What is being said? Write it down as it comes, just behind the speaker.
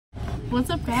What's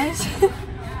up, guys?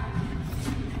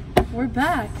 We're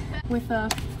back with a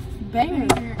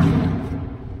banger.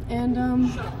 And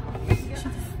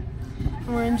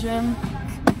we're in gym.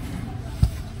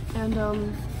 And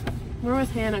we're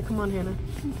with Hannah. Come on, Hannah.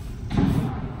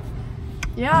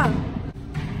 Yeah.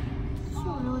 It's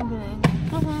really good.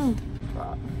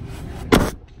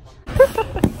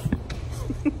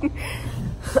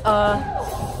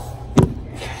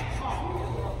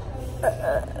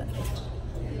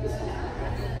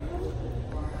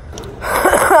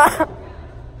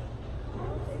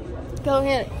 Go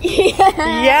Hannah.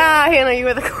 Yeah, Hannah, you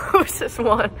were the closest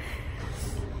one.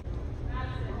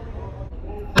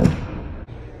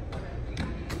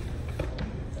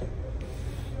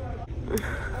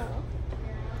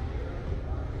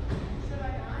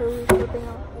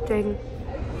 Dang.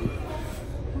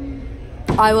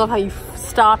 I love how you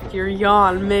stopped your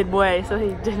yawn midway so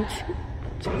he didn't.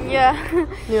 Yeah.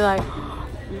 You're like,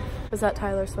 is that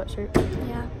Tyler's sweatshirt?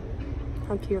 Yeah.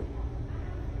 How cute.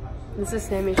 This is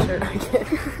Sammy's shirt. I get.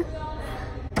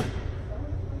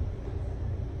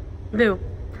 Boo.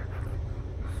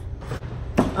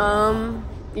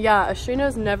 Yeah,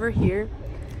 Ashrina's never here.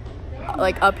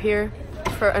 Like up here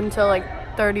for until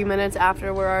like 30 minutes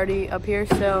after we're already up here.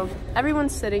 So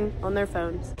everyone's sitting on their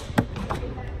phones.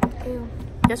 Ew.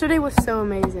 Yesterday was so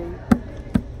amazing.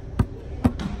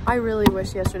 I really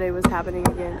wish yesterday was happening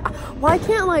again. Why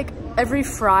can't like every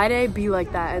Friday be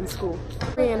like that in school?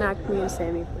 Reenact me and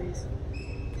Sammy, please.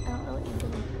 I don't know what you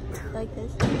do. Like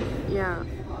this. Yeah.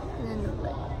 And then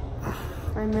like.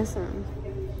 I miss him.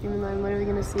 Even though I'm literally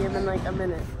gonna see him in like a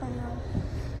minute. I know.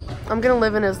 I'm gonna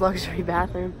live in his luxury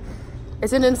bathroom.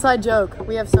 It's an inside joke.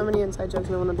 We have so many inside jokes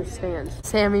no one understands.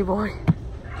 Sammy boy.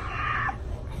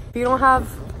 If you don't have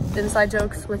inside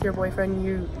jokes with your boyfriend,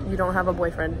 you don't have a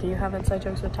boyfriend. Do you have inside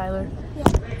jokes with Tyler? Yeah.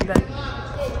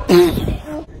 Okay.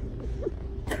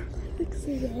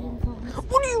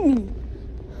 What do you mean?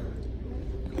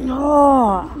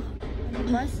 No.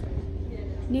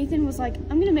 Nathan was like,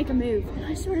 I'm gonna make a move. And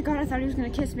I swear to God, I thought he was gonna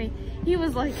kiss me. He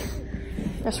was like,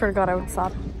 I swear to God, I would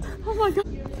stop. oh my God.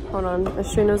 Hold on,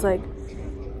 Ashrina's like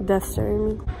death staring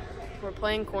me. We're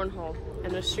playing cornhole,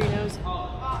 and Ashrina's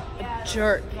a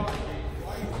jerk.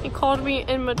 He called me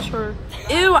immature.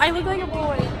 Ew, I look like a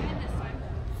boy.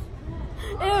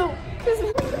 Ew.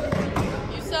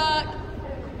 You suck.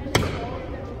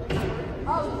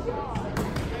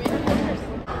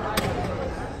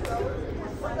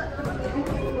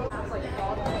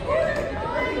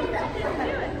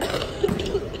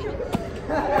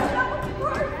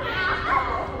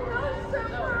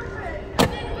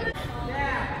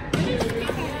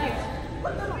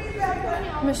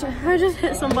 I just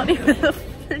hit somebody with a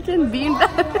freaking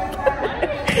beanbag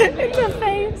in the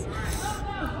face.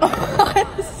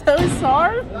 I'm so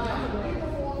sorry.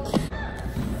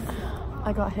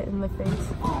 I got hit in the face.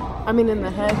 I mean in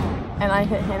the head, and I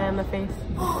hit Hannah in the face.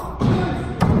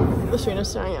 Ashrina's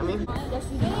staring at me.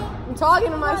 I'm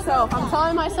talking to myself. I'm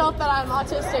telling myself that I'm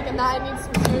autistic and that I need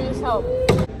some serious help.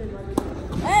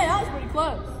 Hey, that was pretty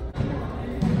close.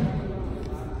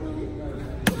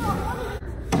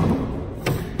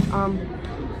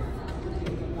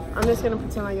 I'm just gonna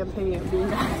pretend like I'm picking up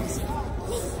beanbags.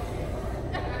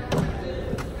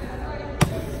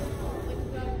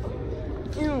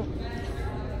 Ew.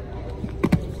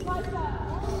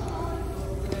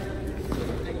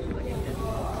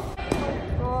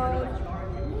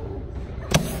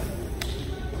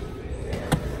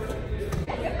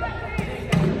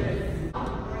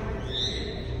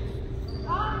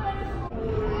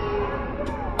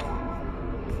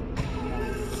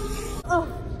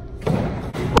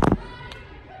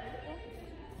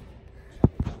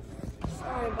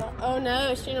 Oh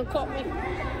no, Sheena caught me.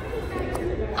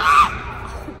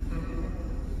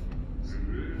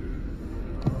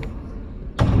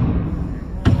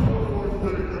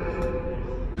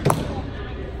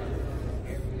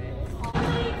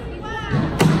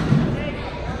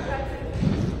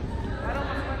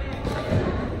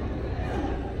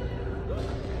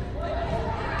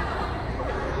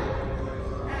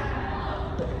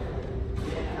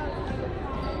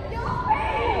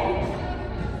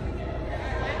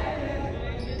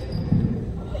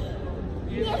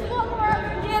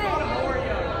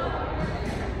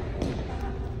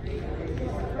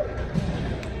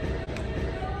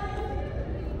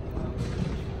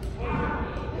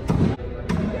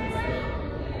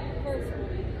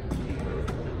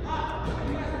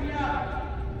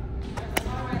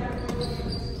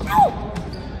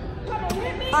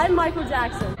 I'm Michael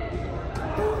Jackson.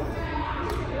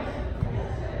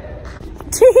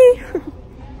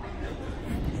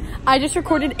 I just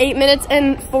recorded 8 minutes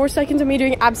and 4 seconds of me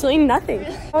doing absolutely nothing.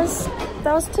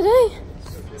 That was today.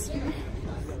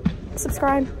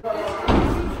 Subscribe.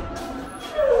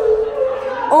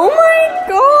 Oh my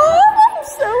god, I'm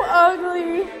so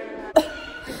ugly.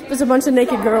 There's a bunch of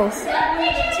naked girls.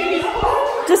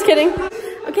 Just kidding.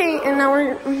 Okay, and now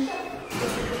we're.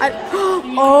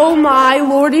 Oh my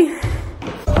lordy.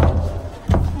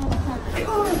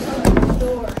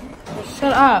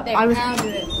 Shut up. I was.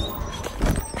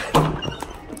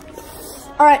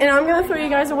 All right, and I'm gonna throw you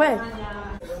guys away.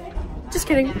 Just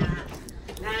kidding.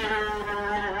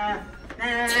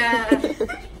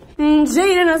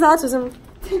 Jaden has autism.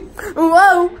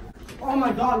 Whoa. Oh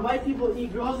my god, white people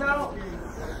eat girls now?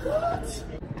 What?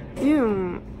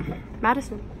 You,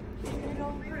 Madison.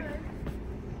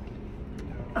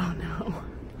 Oh no.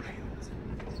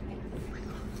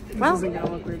 Well, This isn't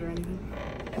gonna look weird or anything.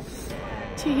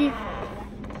 Tee.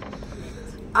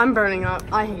 I'm burning up.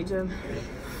 I hate gym.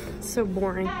 It's so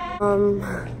boring.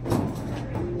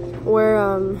 We're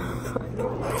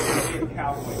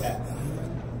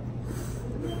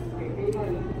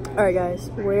Alright guys,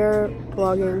 we're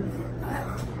vlogging.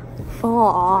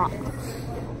 Fuck.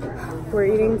 We're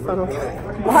eating funnel.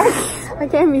 What? I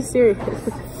can't be serious.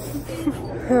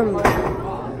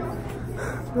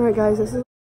 Alright guys, this is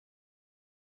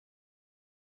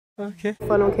Okay.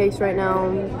 funnel cakes right now.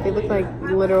 They look like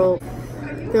they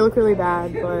look really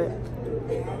bad, but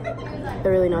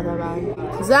they're really not that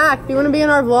bad. Zach, do you want to be in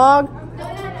our vlog?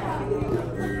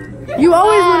 You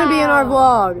always want to be in our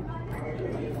vlog.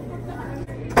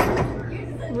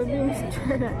 We're being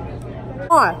straight.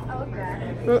 Why?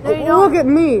 Look at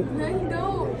me.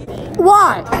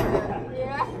 Why?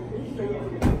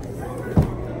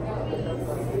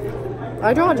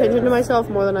 I draw attention to myself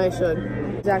more than I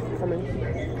should. Zach coming.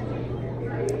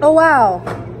 Oh wow.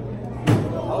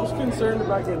 I was concerned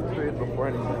about getting food before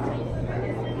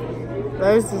anything.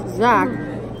 There's Zach.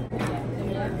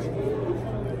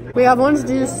 We have orange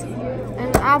juice.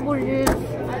 And apple juice.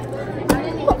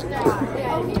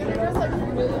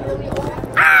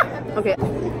 Okay.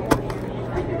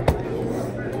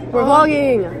 We're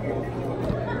vlogging.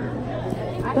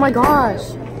 Oh my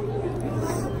gosh.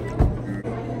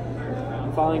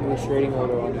 I'm following the restraining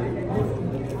order on you.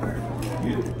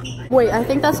 Wait, I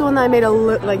think that's the one that I made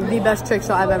like the best trick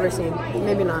shot I've ever seen.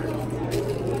 Maybe not.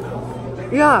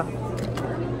 Yeah.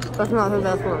 That's not the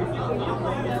best one.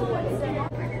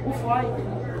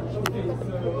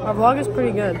 Our vlog is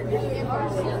pretty good.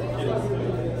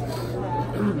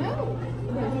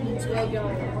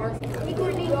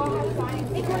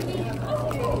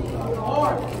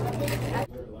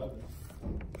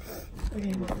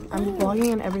 Okay, I'm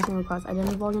vlogging in every single class. I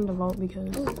didn't vlog in Devout because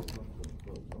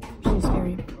she's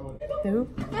scary. Who?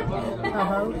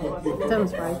 Doesn't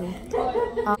surprise me.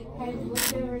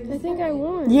 I think I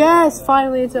won. Yes,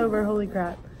 finally it's over. Holy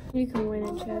crap. You can win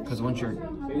it, Chad. Because once your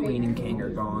Queen and King are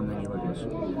gone, then you lose.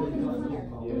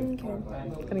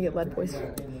 Okay. Gonna get lead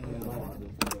poisoning.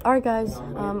 Alright guys, I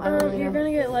don't really You're know.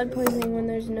 gonna get lead poisoning when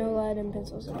there's no lead in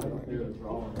pencils anymore.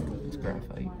 It's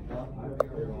graphite.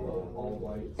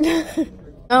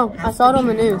 Oh, I saw it on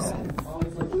the news.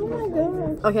 Oh my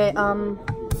god. Okay,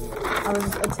 I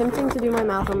was attempting to do my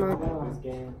math homework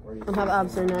and have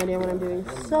absolutely no idea what I'm doing.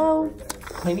 So,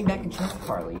 Claiming back and check,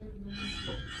 Carly.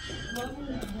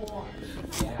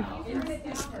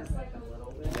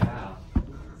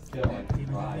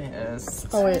 Yes.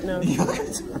 oh wait, no.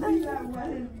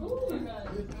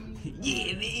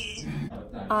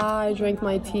 I drank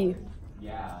my tea.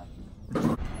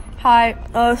 Hi,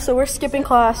 so we're skipping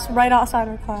class right outside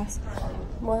our class.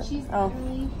 What? Oh.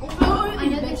 I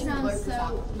know this sounds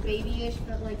so babyish,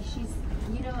 but like she's,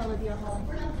 you know Olivia Hall.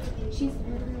 She's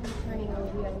literally turning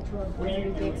Olivia into a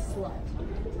really big slut.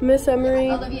 Miss Emery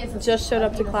Olivia's a just showed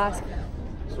up to class.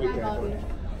 Sweet Bobby.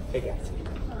 Hey guys.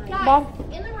 Bob?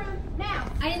 In the room now.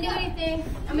 I didn't do anything.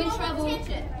 I'm in trouble.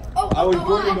 I was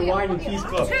born in the wine and cheese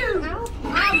club. I'll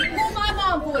pull my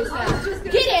mom voice out.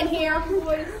 Get in here. 1,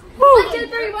 2,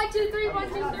 3. 1, 2, 3. 1,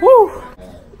 2, 3. Woo!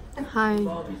 Hi.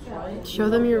 Show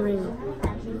them your ring.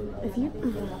 If you...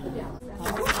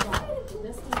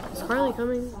 Is Carly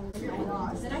coming?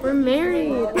 We're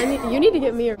married. You need to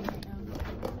get me a... Get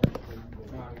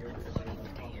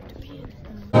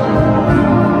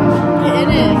in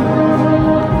it.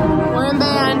 We're in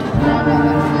band.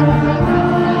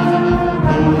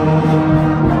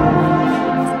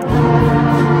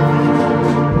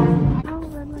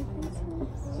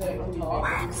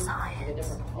 We're in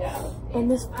science. And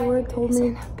Miss Ford told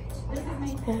me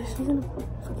Yeah, she's in a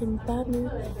fucking bad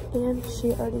mood. And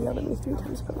she already yelled at me 3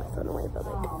 times to put my phone away, but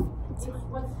like, it's fine.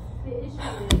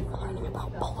 I'm learning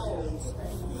about balloons.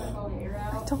 I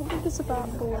don't think it's about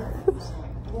balloons.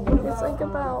 It's like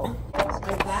about... Do you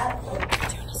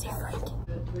want to see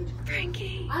Frankie?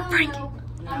 Frankie!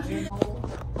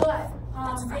 But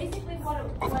basically what I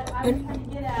was trying to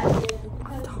get at is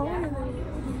because the gas line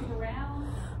moves around,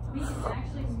 we can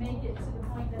actually make it to the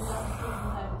point that we'll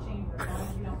have a chamber as long as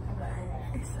we don't cover that whole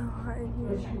back. It's so hot in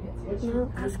here.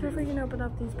 No, ask her if we can open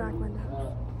up these back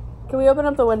windows. Can we open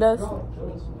up the windows?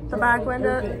 The back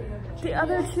window? The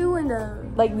other 2 windows.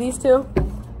 Like these 2?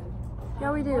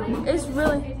 Yeah, we do. It's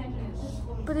really...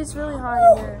 But it's really hot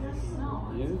in here.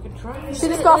 You can try. She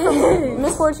just got from...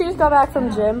 Miss Ford, she just got back from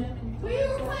gym.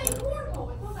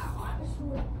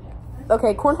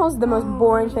 Okay, cornhole's the most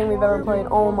boring thing we've ever played.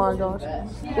 Oh my gosh.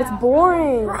 It's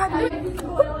boring. Is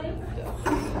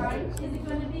it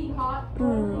going to be hot?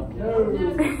 No,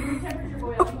 temperature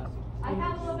boiling. I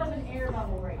have a little bit of an air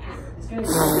bubble right here. Is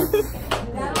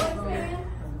that all experience?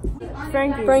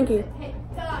 Frankie. Hey,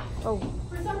 Josh. Oh,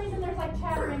 For some reason, there's like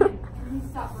chattering. Can you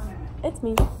stop for a minute? it's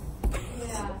me.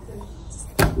 Yeah.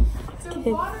 So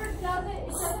water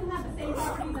doesn't have the same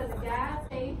properties as a gas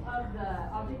state of the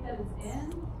object that it's in,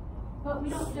 but we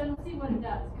don't generally see what it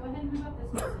does. Go ahead and move up this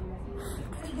way so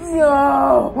you guys No!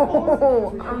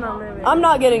 I'm not moving. I'm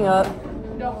not getting up.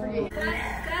 can. Don't forget.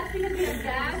 That's because we have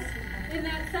gas in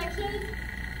that section,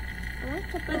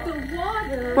 but the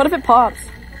water. What if it pops?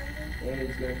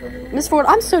 Miss Ford,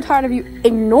 I'm so tired of you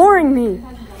ignoring me.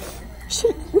 She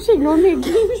ignored me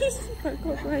again.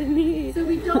 My knee. So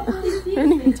we don't really see I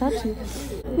didn't even touch you.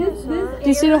 Do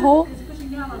you see the hole? it's pushing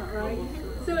down on it, right?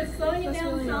 So it's slowing it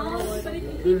down some, but if you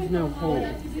keep There's it no down, hole.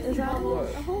 you just a hole?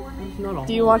 It's not a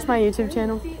Do you watch my YouTube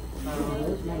channel? There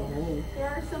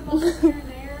are some bubbles here and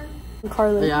there.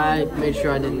 Carly. Yeah, I made sure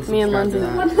I didn't Me and subscribe to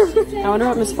Lindsay. that. I wonder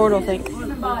what Miss Ford will think.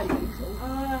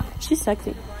 She's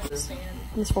sexy.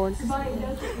 Miss Ford.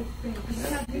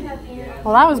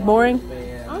 Well, that was boring.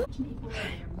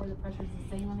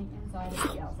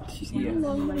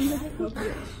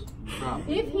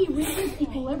 If he reaches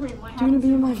equilibrium, what Do you want to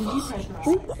be in my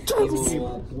vlog? He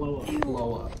will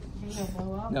blow up.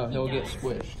 No, he'll get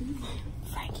squished.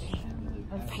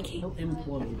 He'll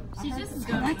implode.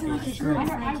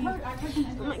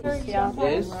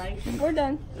 Yes? We're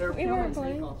done. We weren't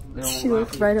playing. She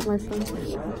looked right at my phone.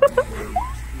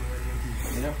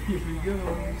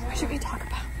 What should we talk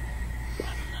about?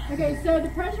 Okay, so the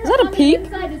pressure Is that a on peep? the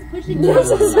inside is pushing Yes,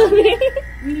 down. it's me.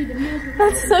 We need to measure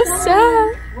That's so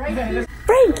sad.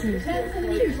 Frankie. 10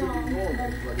 centimeters long.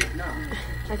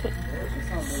 I can't.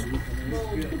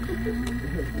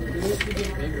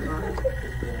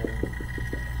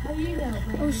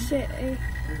 Oh shit. It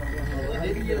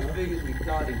didn't get as big as we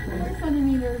thought he would.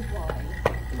 Centimeters wide.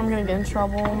 I'm gonna get in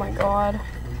trouble. Oh my god.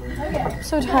 Okay. I'm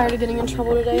so tired of getting in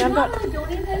trouble today. I've Not really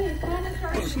doing anything. It's kind of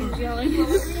starting. She's yelling.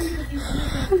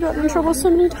 gotten in trouble so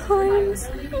many times.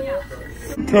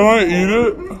 Can I eat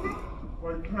it?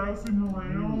 Like passing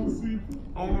around, see?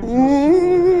 I'm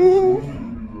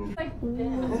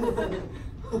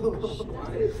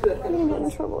gonna get in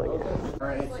trouble again.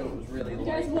 Alright, so it was really low.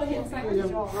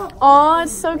 Aw,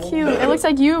 it's so cute. It looks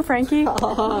like you, Frankie.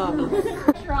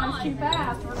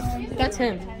 That's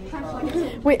him.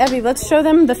 Wait, Evie, let's show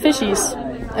them the fishies.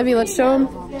 Evie, let's show them.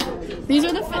 These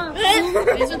are the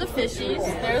fishies.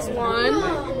 There's one.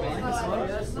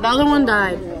 The other one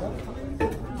died.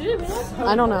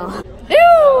 I don't know.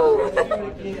 Ew!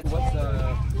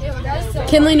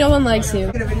 Kinley, no one likes you.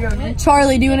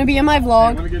 Charlie, do you want to be in my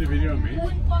vlog? Want to get a video of me? Do you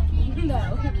want to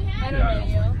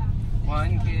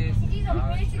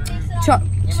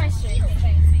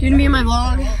be in my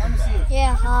vlog?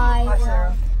 Yeah,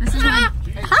 hi. This is my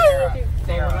hi.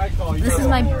 This is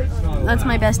my that's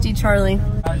my bestie Charlie.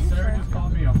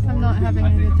 I'm not having a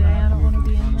good day. I don't want to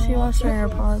be in She lost her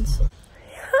AirPods.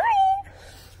 Hi.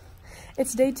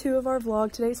 It's day 2 of our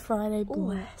vlog. Today's Friday.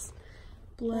 Bless.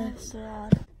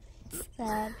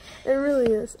 Sad. It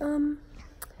really is.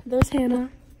 There's Hannah.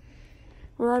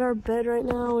 We're at our bed right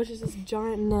now, which is this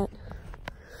giant net.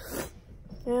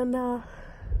 And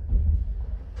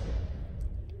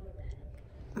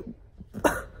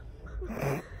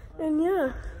and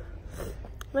yeah,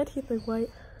 my teeth look white.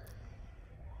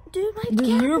 Dude, my Dude, cat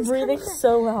you were is breathing coming.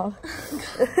 so loud.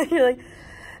 You're like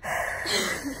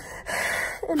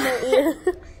in my ear.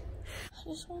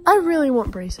 I really want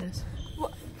braces.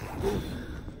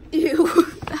 Ew.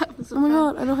 That was Oh my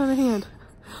god, I don't have a hand.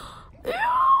 Ew,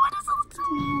 what is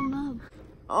that?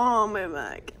 Oh, my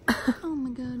back. Oh my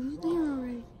god, he's there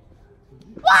already.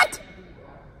 What?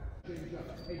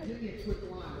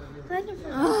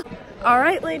 All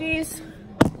right, ladies.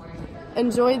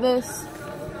 Enjoy this.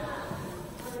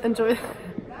 Enjoy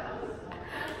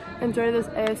this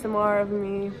ASMR of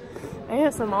me.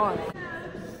 ASMR.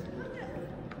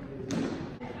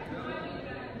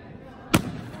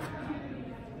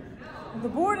 The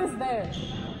board is there.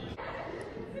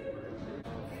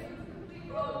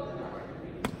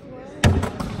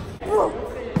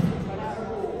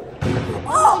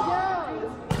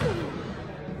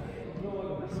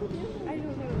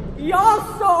 Y'all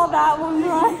saw that one,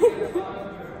 right?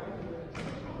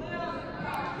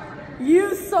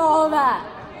 You saw that.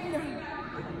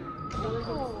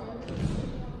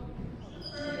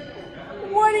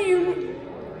 What do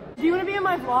you want to be in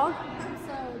my vlog?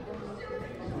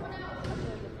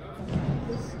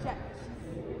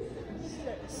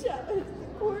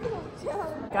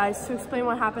 Guys, to explain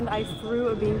what happened, I threw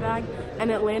a beanbag and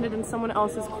it landed in someone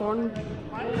else's corn.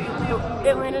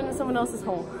 It landed in someone else's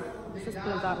hole. Let's just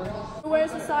put it that way. Who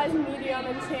wears a size medium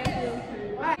and champion?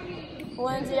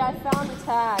 Lindsay, I found a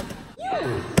tag.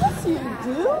 Yes, you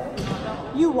do.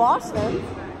 You wash them.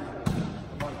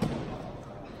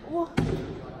 What?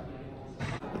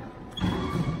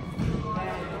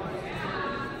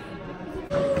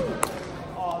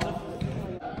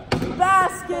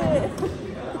 Basket.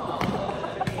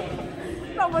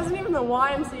 That wasn't even the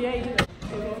YMCA either.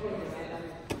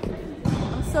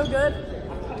 I'm so good.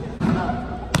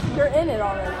 You're in it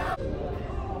already.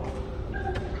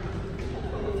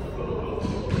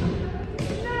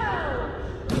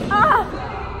 Ah!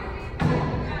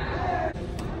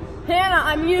 Hannah,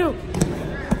 I'm you.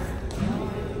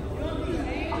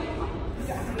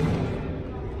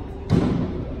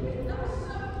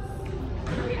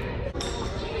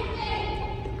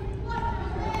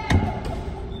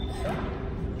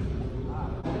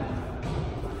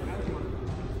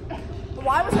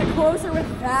 Why was I closer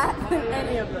with that than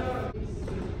any of them?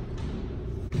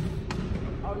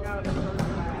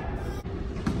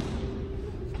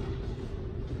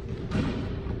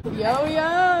 Yo,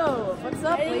 yo! What's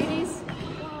up, ladies?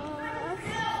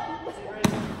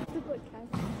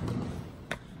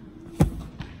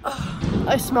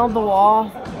 I smelled the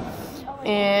wall,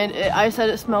 and I said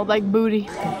it smelled like booty,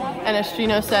 and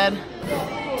Estrino said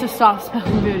to stop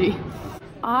smelling booty.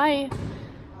 I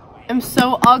am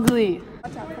so ugly.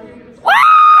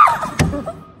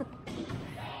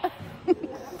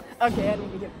 Okay, I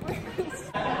need to get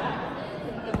this.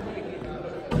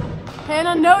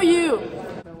 Hannah, no you!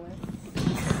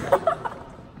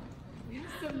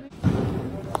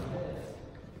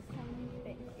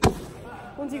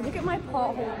 Lindsay, look at my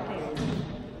pothole pants.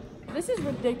 This is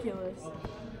ridiculous.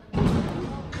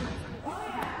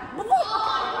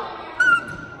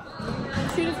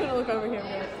 She's just gonna look over here.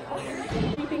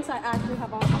 He thinks I actually have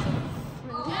autism.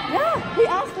 Yeah, he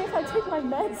asked me if I take my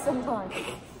meds sometimes.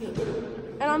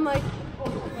 And I'm like,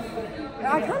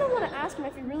 I kind of want to ask him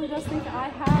if he really does think that I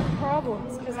have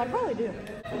problems, because I probably do.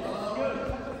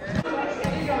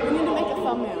 We need to make a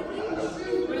thumbnail.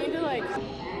 We need to like...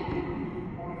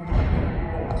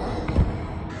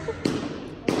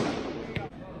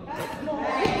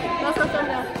 That's our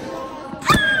thumbnail.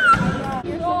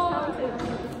 You're so talented.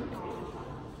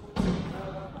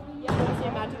 Yeah, want to see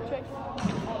a magic trick?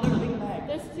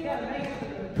 There's two.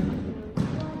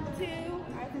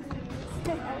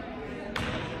 Is that yours?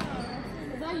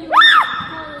 Is that yours?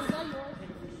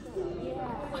 Yeah.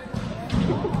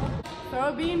 Throw a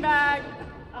beanbag.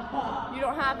 You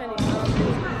don't have any.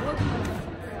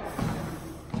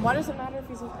 Why does it matter if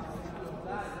he's a...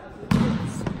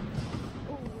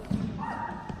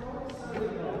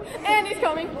 And he's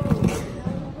coming.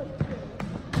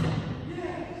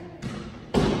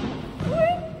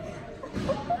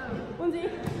 Lindsay,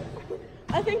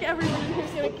 I think everyone in here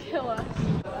is gonna kill us.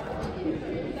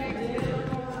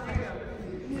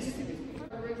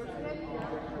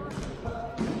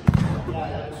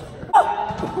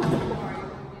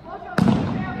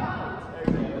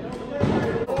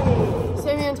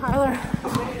 Sammy and Tyler.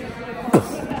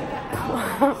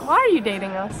 Why are you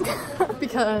dating us?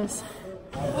 Because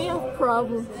we have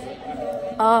problems.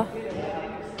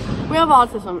 We have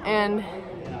autism, and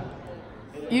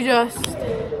you just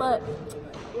let.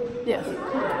 Yes.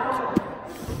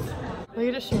 Look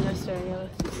at Estrino staring at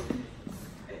us.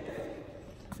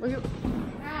 Look at.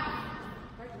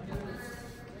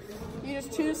 You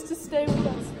just choose to stay with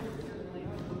us.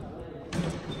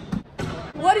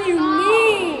 What do you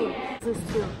mean? This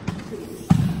too.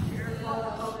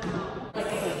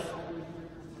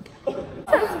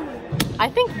 I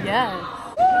think yes.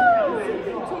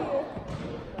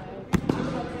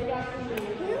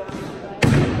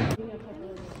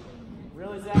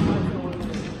 Really, Zach?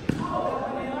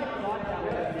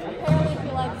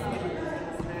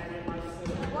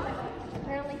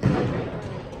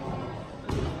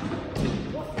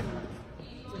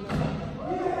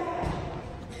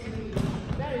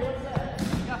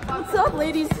 What's up,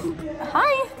 ladies?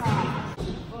 Hi.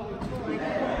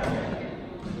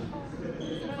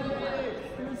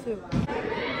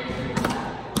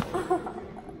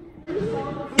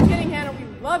 I'm kidding, Hannah. We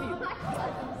love you.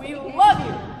 We love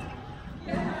you.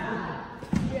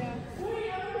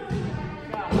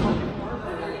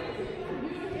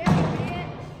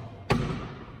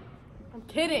 I'm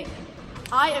kidding.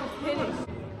 I am kidding.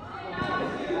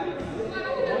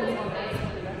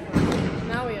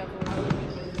 Now we have one.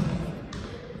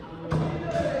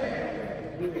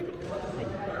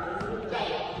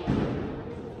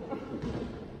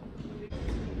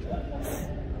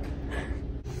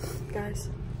 Guys,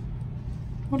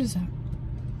 What is that?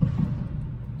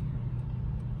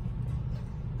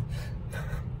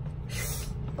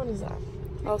 what is that?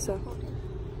 Also,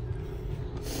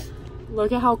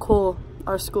 look at how cool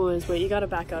our school is. Wait, you gotta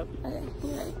back up. Okay,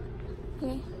 you ready?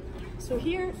 Okay. So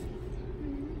here,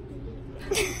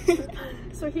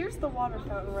 so here's the water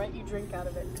fountain, right? You drink out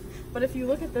of it. But if you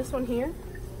look at this one here,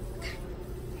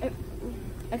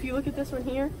 if you look at this one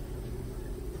here,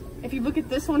 if you look at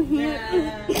this one here,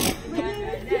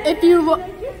 if you look,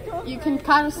 you can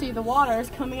kind of see the water is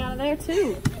coming out of there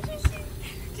too.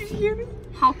 Did you hear me?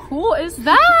 How cool is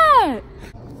that?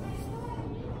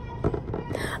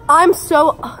 I'm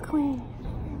so ugly.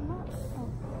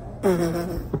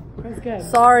 That's good.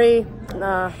 Sorry.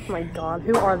 Nah, my God.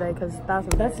 Who are they? Because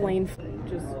that's Lane.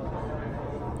 Just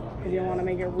because you don't want to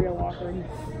make it real awkward.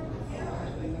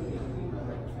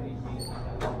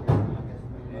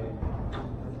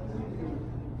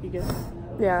 You good?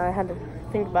 Yeah, I had to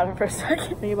think about it for a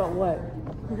second. Think about what?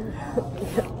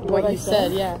 What you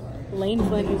said, yeah. Lane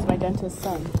Flint is my dentist's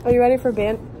son. Are you ready for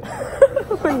band?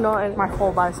 We're not. My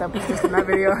whole bicep was just in that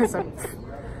video. I said,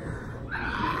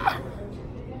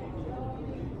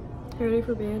 you ready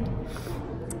for band?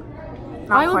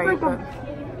 Not quite, but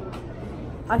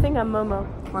I think I'm Momo.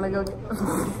 Wanna go get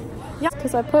yeah,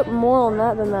 because I put more on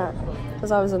that than that.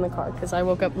 Because I was in the car. Because I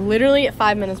woke up literally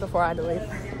 5 minutes before I had to leave.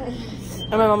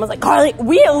 And my mom was like, Carly,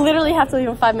 we literally have to leave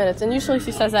in 5 minutes. And usually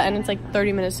she says that and it's like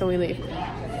 30 minutes till we leave.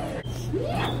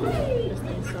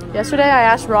 Yesterday I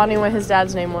asked Rodney what his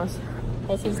dad's name was.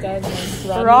 What's his dad's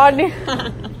name? Rodney.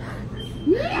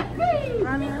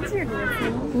 Rodney, what's your dad's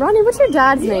name? Rodney, what's your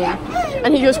dad's name?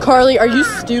 And he goes, Carly, are you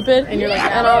stupid? And you're like,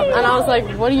 and I was like,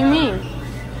 what do you mean?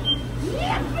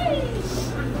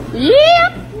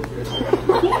 Yep.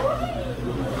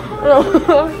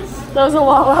 That was a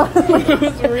lot loud. It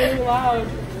was really loud.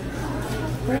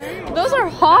 Those are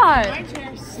hot. My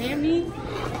chair, Sammy.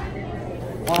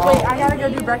 Wait, I gotta go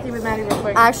do brekkie with Maddie real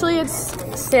quick. Actually, it's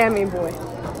Sammy boy.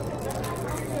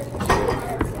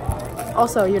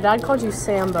 Also, your dad called you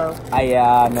Sambo.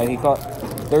 No, he called.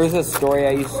 There was a story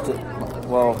I used to,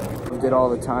 well, did all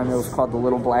the time. It was called the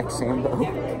Little Black Sambo.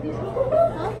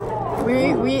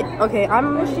 Okay,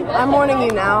 I'm warning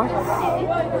you now.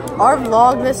 Our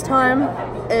vlog this time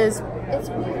is,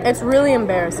 it's really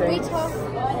embarrassing.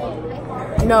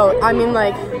 No, I mean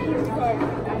like,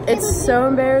 it's so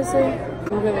embarrassing.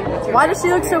 Why does she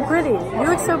look so pretty? You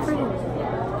look so pretty.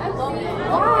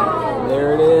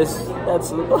 There it is.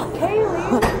 That's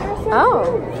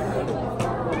Oh.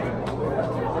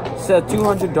 It's a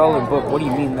 $200 book. What do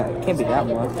you mean that? It can't be that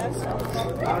much.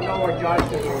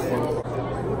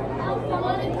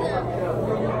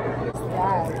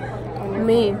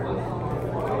 Me.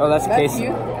 Oh, that's Casey.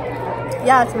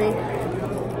 Yeah, it's me.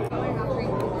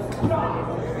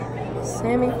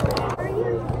 Sammy.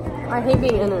 I hate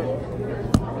being in it.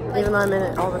 Even though I'm in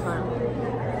it all the time.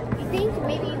 You think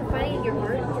maybe you can find it in your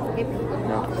heart?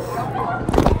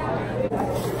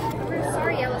 We're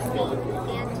sorry, Alice Lee,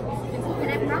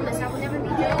 and I promise I will never be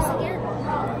jealous again.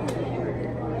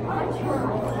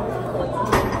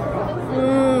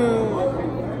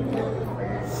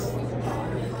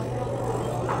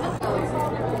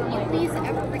 Can you please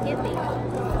ever forgive me?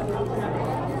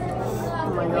 Oh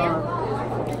my God.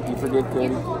 You forget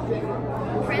Katie?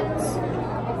 Friends?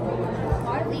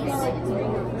 Please.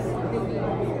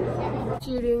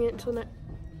 You're doing it until next.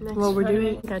 Well, we're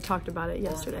doing. I think I talked about it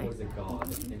yesterday.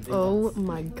 Oh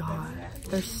my God,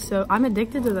 they're so. I'm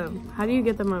addicted to them. How do you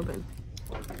get them open?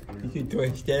 You can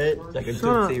twist it like a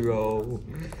Tootsie Roll.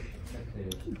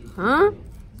 Huh?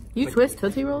 You twist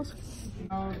Tootsie Rolls?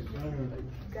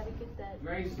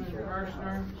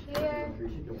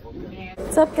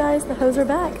 What's up, guys? The hoes are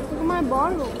back. Look at my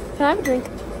bottle. Can I have a drink?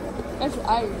 That's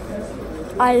ice.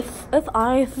 Ice. It's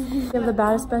ice. Yeah, the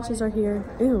baddest bitches are here.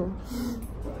 Ew.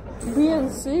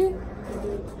 BNC?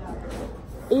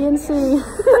 ENC.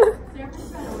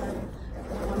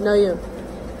 No, you.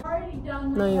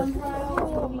 No, you.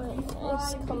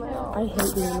 face come out. I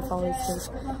hate being in the Follies face.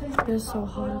 It is so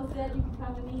hot.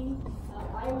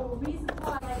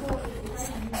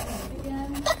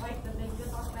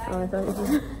 Oh, I thought you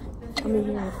were. Let me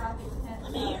hear it.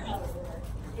 Let me hear it.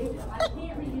 I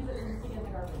can't reuse it when you get in the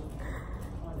garbage.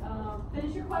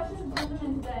 Finish your questions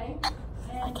today.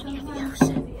 I can hear the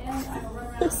ocean. At the end, I will run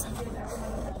around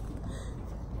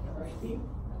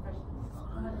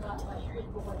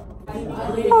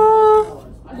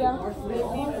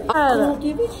and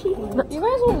give everyone a question. You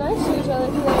guys were nice to each other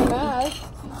if you were mad.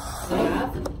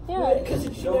 Yeah. Because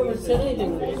she never said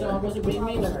anything to me, so I wasn't being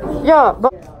mean to her. Yeah,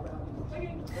 but.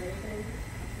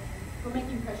 We're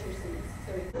making pressure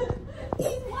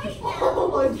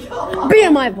Be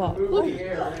in my pot.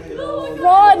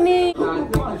 Rodney!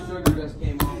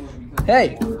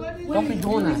 Hey, don't be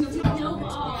doing that.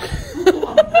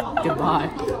 Goodbye.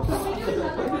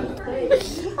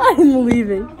 I'm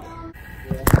leaving.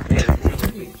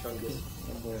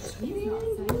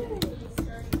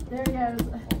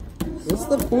 What's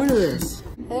the point of this?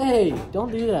 Hey,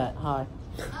 don't do that. Hi.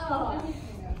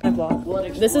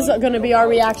 This is going to be our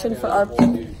reaction for our,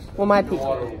 well, my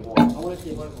people.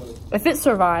 If it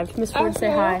survived, Miss Ford,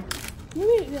 say hi.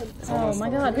 Oh my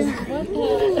god.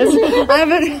 I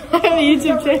have a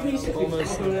YouTube channel.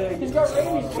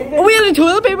 We had a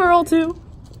toilet paper roll too.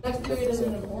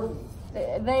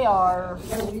 They are.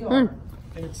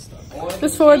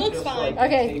 Miss Ford.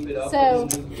 Okay, so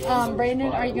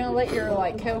Brandon, are you gonna let your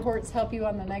cohorts help you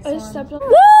on the next one? Woo!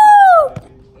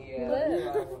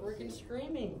 Freaking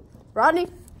screaming. Rodney.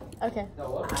 Okay.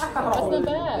 That's not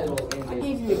bad. I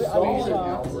gave you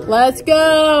Let's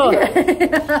go.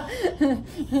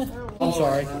 I'm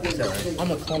sorry. I'm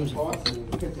a clumsy. Why are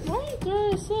you doing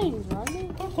these things, Rodney?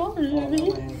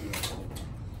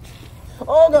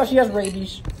 Oh gosh, he has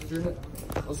rabies.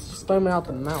 Let's just throw him out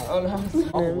the mouth.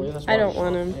 I don't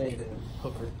want him. Hey,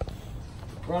 hooker.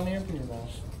 Ronnie, open your mouth.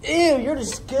 Ew, you're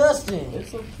disgusting. It's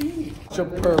so cute. So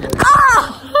pervert.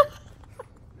 Ah!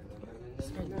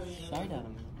 Shite at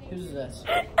him. Who's this?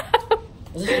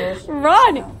 Is this yours?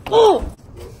 Rodney. Oh!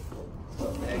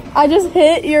 I just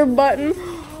hit your button.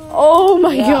 Oh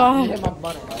my You god. hit my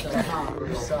button.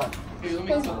 You suck.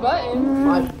 His button.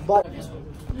 My button.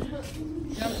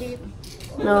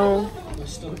 No.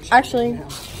 Actually,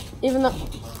 even though.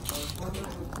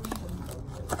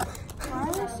 Why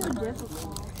is it so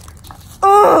difficult?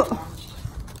 Oh!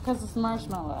 Because it's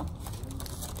marshmallow.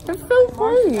 It's so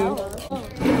funny.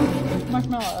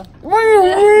 Marshmallow. What do you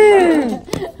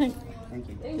mean?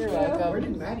 You're welcome. Where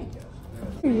did Maddie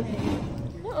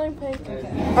go?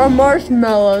 Are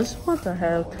marshmallows. What the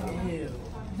heck?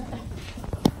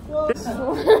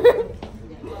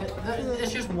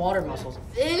 It's just water muscles.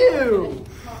 Ew!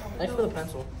 Thanks for the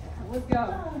pencil. Let's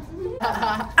go.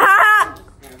 Ah!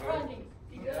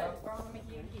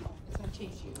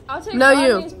 I'll take No,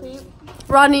 Rodney's you. Peep.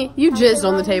 Rodney, you jizzed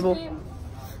on the table.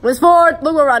 Miss Ford,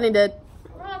 look what Rodney did.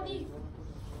 Rodney.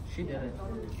 She did it.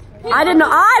 I did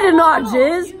not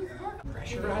jizz.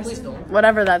 Please don't.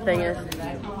 Whatever that thing is.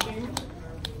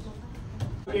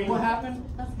 What happened?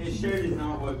 His shirt is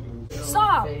not working.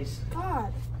 Stop. Face.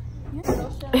 God.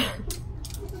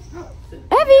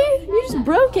 Evie, you just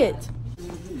broke it.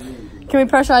 Can we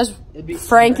pressurize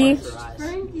Frankie?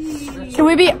 Can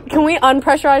we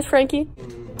unpressurize Frankie?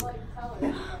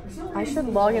 I should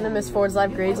log into Miss Ford's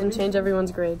live grades and change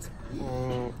everyone's grades.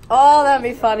 Oh, that'd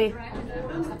be funny.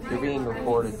 You're being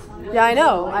recorded. Yeah, I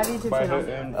know. I have a YouTube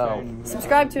channel. Oh.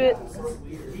 Subscribe to it.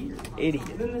 Idiot.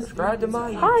 Subscribe to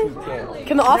my Hi. YouTube channel.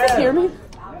 Can the office hear me?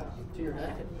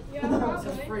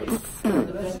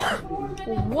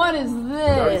 What is 30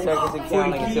 this? seconds and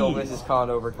counting until Mrs.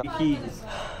 Conover comes.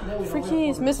 For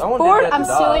keys. Miss Someone did Ford, that to I'm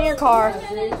stealing Dodge. your car.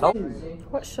 Oh.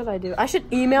 What should I do? I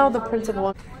should email the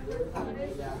principal.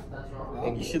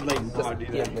 And you should just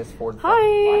give Miss Ford.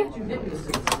 Hi.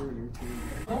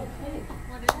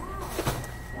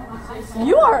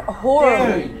 You are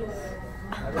horrible.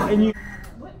 And you.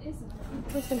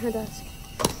 What's in her desk?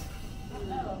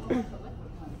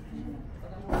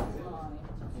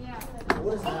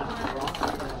 Was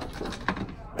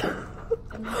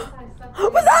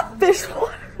that fish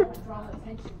water?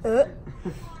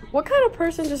 What kind of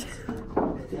person just... I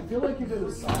feel like if it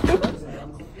was soft,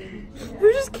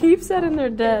 Who just keeps that in their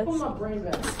desk? my brain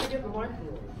back. Get the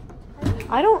microphone.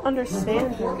 I don't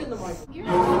understand her. Get the microphone. You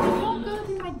don't go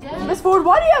through my desk Miss Ford,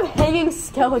 why do you have hanging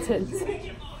skeletons?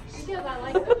 because I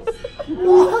like those.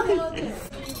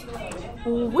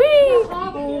 Wee!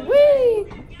 Wee!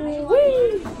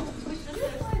 Wee!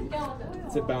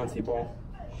 It's a bouncy ball.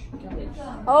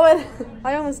 Oh,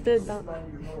 I almost did that.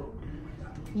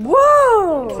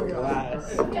 Whoa!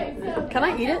 Glass. Can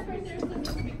I eat it?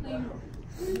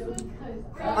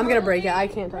 I'm gonna break it. I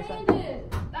can't touch that.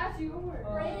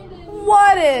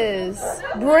 What is?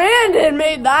 Brandon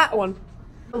made that one.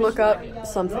 Look up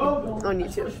something on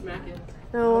YouTube.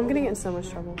 No, I'm gonna get in so much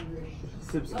trouble.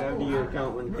 Subscribe to your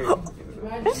account when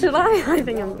Should I? I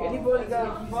think I'm good. Anybody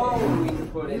got a phone we can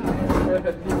put in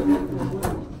there?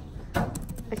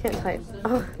 I can't type.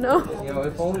 Oh, no. You know,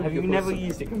 if only Have we you could never put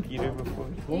used a computer before?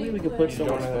 If only we could put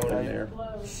someone's phone in there.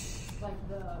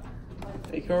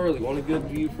 Hey Carly, want a good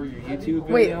view for your YouTube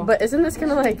video? Wait, but isn't this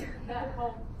gonna like...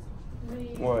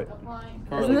 What?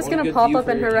 Carly, isn't this want a gonna good pop view up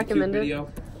for in your her YouTube recommended?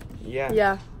 video? Yeah.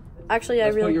 Yeah. Actually, I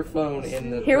Let's put really... your phone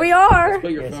in the... Here we are! Let's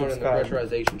put your Yeah, phone in the subscribe.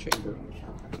 pressurization chamber.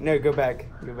 No, go back.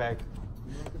 Go back.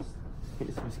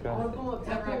 Hit subscribe.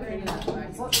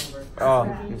 Oh.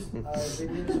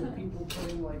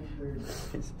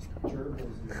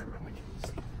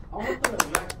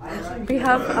 We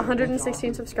have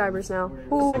 116 subscribers now.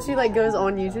 Ooh, she like goes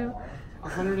on YouTube.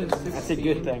 160. That's a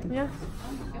good thing. Yeah.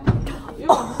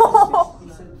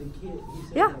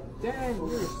 Yeah.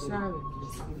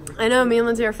 I know, me and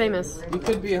Lindsay are famous. You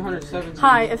could be 117.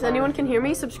 Hi, if anyone can hear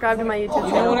me, subscribe to my YouTube You know,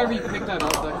 channel. whenever you pick that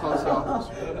up, that calls the office.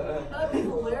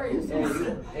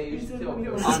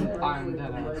 I'm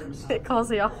dead ass. It calls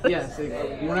the office. Yes,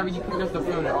 whenever you pick up the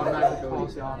phone, it automatically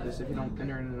calls the office if you don't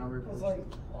enter in a number.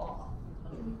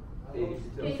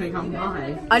 You think I'm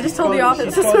lying? I just told the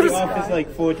office. She called the office like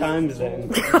 4 times then.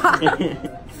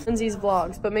 Lindsay's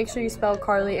vlogs, but make sure you spell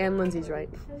Carly and Lindsay's right.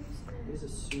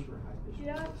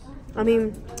 I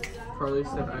mean, Carly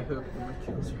said, I hope my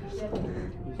kills are.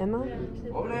 am I?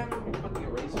 What would happen if we put the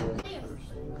eraser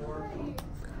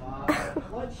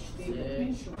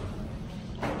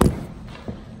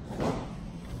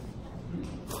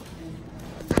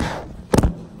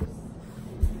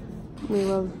We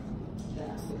love.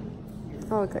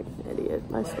 I look like an idiot.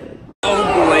 I swear. Oh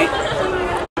boy.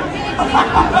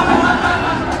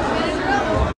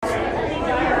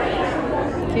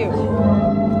 Cute.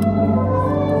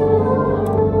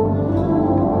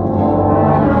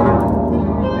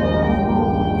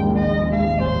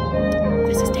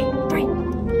 This is day 3.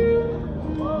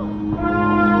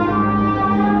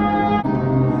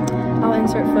 I'll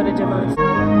insert footage of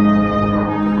us.